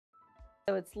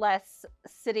So it's less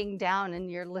sitting down and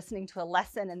you're listening to a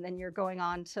lesson and then you're going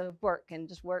on to work,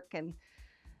 and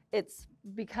it's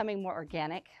becoming more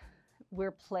organic.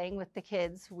 We're playing with the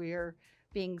kids, we're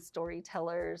being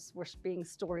storytellers, we're being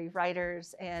story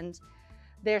writers, and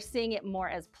they're seeing it more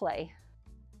as play.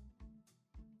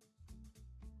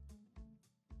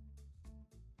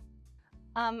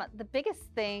 The biggest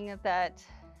thing that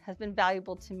has been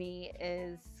valuable to me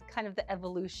is kind of the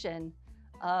evolution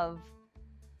of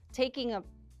taking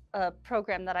a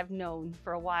program that I've known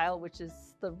for a while, which is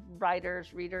the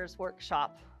Readers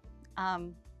Workshop,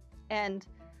 and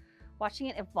watching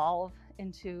it evolve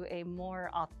into a more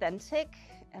authentic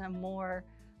and a more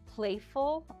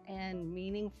playful and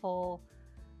meaningful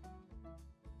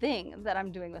thing that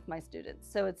I'm doing with my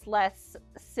students. So it's less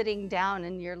sitting down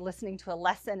and you're listening to a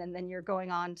lesson and then you're going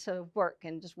on to work,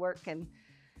 and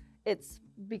it's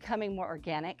becoming more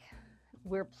organic.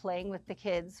 We're playing with the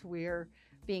kids, we're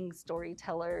being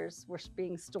storytellers, we're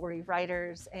being story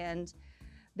writers, and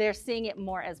they're seeing it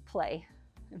more as play.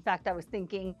 In fact, I was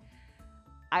thinking,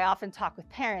 I often talk with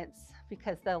parents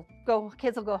because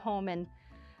kids will go home and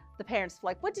the parents are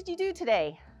like, "What did you do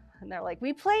today?" And they're like,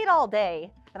 "We played all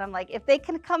day." And I'm like, if they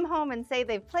can come home and say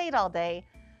they've played all day,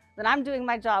 then I'm doing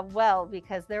my job well,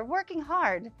 because they're working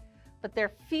hard, but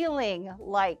they're feeling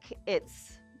like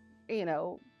it's,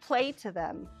 play to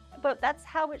them. But that's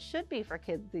how it should be for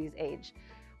kids these age.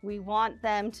 We want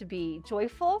them to be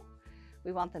joyful.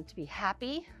 We want them to be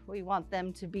happy. We want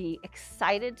them to be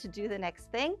excited to do the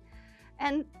next thing.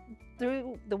 And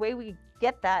the way we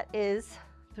get that is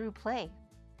through play.